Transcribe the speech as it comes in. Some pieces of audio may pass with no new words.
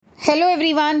Hello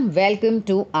everyone, welcome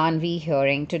to Aanvii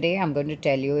Hearing. Today I'm going to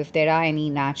tell you if there are any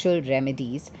natural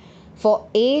remedies for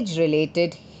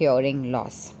age-related hearing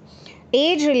loss.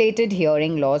 Age-related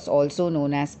hearing loss, also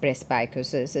known as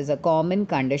presbycusis, is a common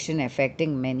condition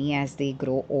affecting many as they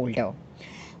grow older.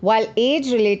 While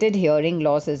age-related hearing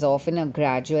loss is often a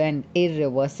gradual and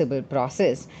irreversible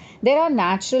process, there are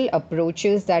natural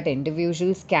approaches that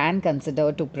individuals can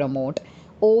consider to promote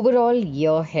overall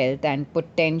ear health and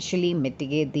potentially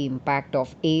mitigate the impact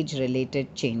of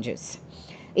age-related changes.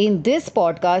 In this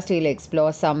podcast, we'll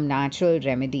explore some natural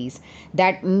remedies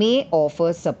that may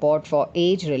offer support for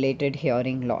age-related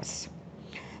hearing loss.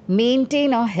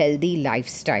 Maintain a healthy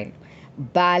lifestyle.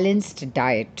 Balanced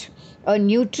diet. A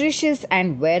nutritious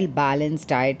and well balanced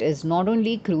diet is not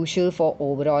only crucial for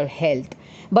overall health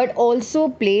but also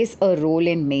plays a role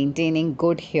in maintaining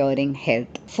good hearing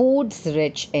health. Foods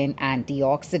rich in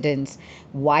antioxidants,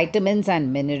 vitamins,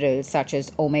 and minerals such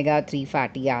as omega 3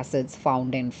 fatty acids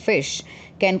found in fish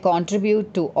can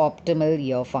contribute to optimal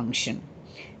ear function.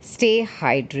 Stay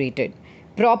hydrated.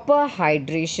 Proper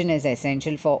hydration is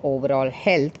essential for overall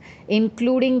health,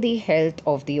 including the health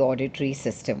of the auditory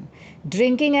system.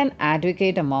 Drinking an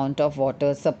adequate amount of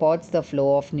water supports the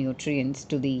flow of nutrients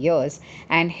to the ears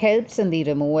and helps in the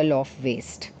removal of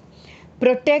waste.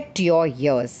 Protect your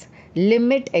ears.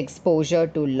 Limit exposure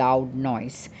to loud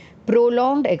noise.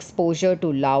 Prolonged exposure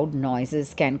to loud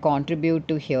noises can contribute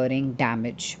to hearing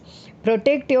damage.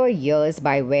 Protect your ears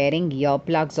by wearing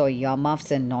earplugs or earmuffs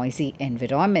in noisy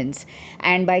environments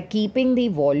and by keeping the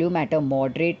volume at a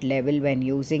moderate level when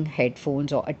using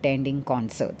headphones or attending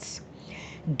concerts.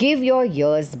 Give your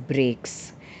ears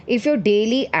breaks. If your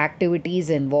daily activities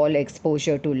involve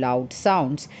exposure to loud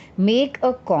sounds, make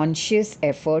a conscious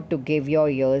effort to give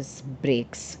your ears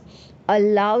breaks.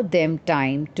 Allow them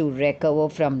time to recover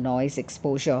from noise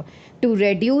exposure to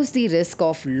reduce the risk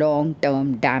of long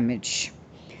term damage.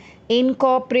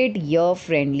 Incorporate ear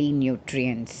friendly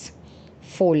nutrients.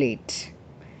 Folate.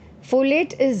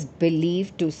 Folate is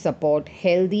believed to support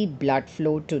healthy blood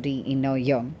flow to the inner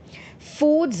ear.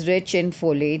 Foods rich in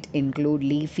folate include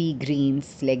leafy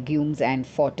greens, legumes, and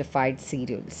fortified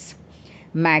cereals.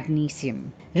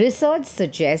 Magnesium. Research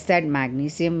suggests that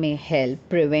magnesium may help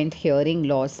prevent hearing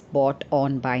loss brought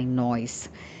on by noise.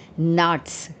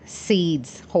 Nuts,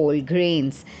 seeds, whole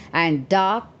grains, and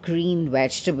dark green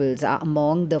vegetables are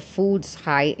among the foods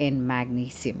high in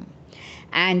magnesium.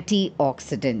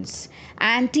 Antioxidants.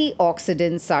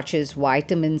 Antioxidants such as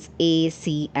vitamins A,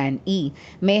 C, and E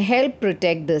may help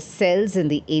protect the cells in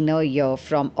the inner ear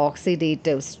from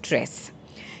oxidative stress.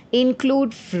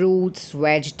 Include fruits,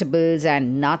 vegetables,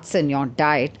 and nuts in your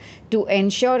diet to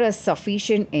ensure a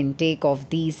sufficient intake of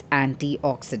these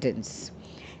antioxidants.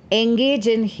 Engage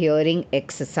in hearing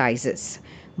exercises.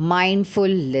 Mindful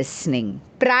listening.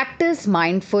 Practice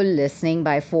mindful listening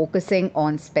by focusing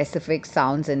on specific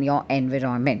sounds in your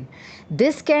environment.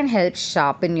 This can help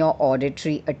sharpen your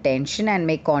auditory attention and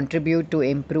may contribute to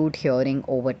improved hearing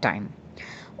over time.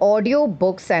 Audio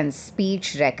books and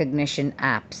speech recognition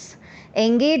apps.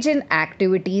 Engage in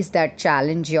activities that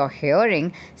challenge your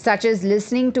hearing, such as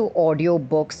listening to audio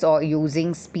books or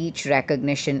using speech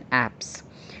recognition apps.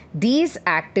 These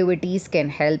activities can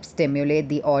help stimulate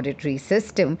the auditory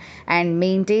system and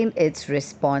maintain its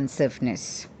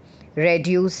responsiveness.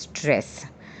 Reduce stress.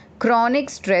 Chronic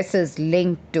stress is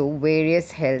linked to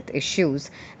various health issues,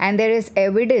 and there is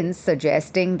evidence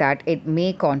suggesting that it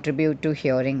may contribute to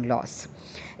hearing loss.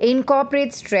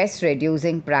 Incorporate stress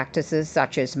reducing practices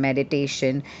such as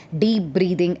meditation, deep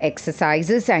breathing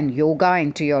exercises, and yoga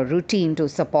into your routine to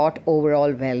support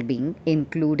overall well being,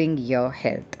 including ear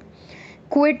health.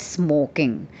 Quit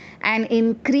smoking. An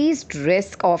increased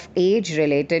risk of age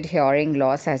related hearing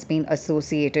loss has been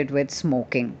associated with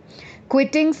smoking.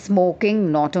 Quitting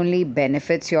smoking not only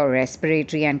benefits your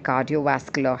respiratory and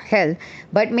cardiovascular health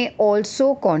but may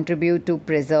also contribute to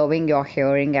preserving your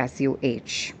hearing as you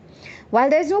age. While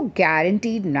there is no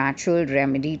guaranteed natural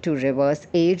remedy to reverse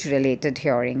age related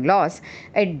hearing loss,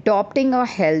 adopting a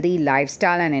healthy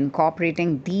lifestyle and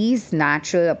incorporating these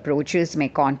natural approaches may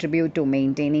contribute to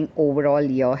maintaining overall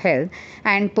ear health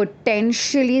and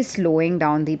potentially slowing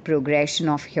down the progression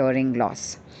of hearing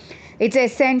loss. It's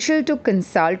essential to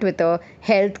consult with a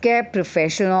healthcare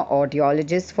professional or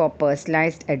audiologist for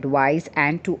personalized advice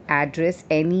and to address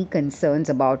any concerns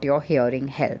about your hearing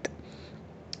health.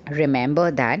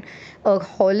 Remember that A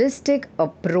holistic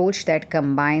approach that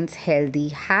combines healthy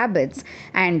habits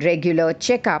and regular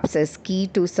checkups is key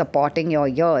to supporting your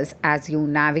ears as you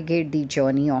navigate the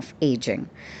journey of aging.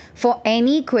 For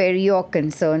any query or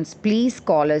concerns, please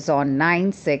call us on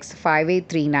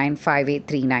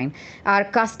 9658395839. Our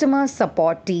customer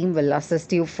support team will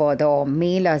assist you further, or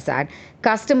mail us at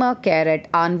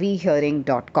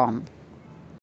customercare@aanvihearing.com.